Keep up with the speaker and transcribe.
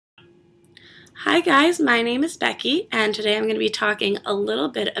Hi guys, my name is Becky, and today I'm going to be talking a little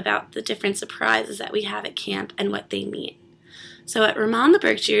bit about the different surprises that we have at camp and what they mean. So at Ramah in the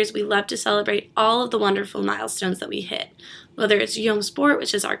Berkshires, we love to celebrate all of the wonderful milestones that we hit, whether it's Yom Sport,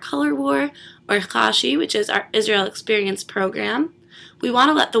 which is our color war, or Chashi, which is our Israel Experience program. We want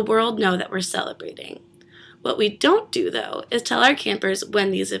to let the world know that we're celebrating. What we don't do, though, is tell our campers when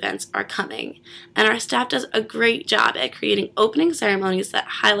these events are coming, and our staff does a great job at creating opening ceremonies that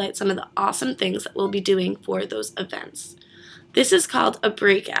highlight some of the awesome things that we'll be doing for those events. This is called a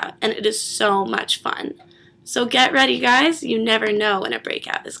breakout, and it is so much fun. So get ready, guys. You never know when a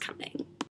breakout is coming.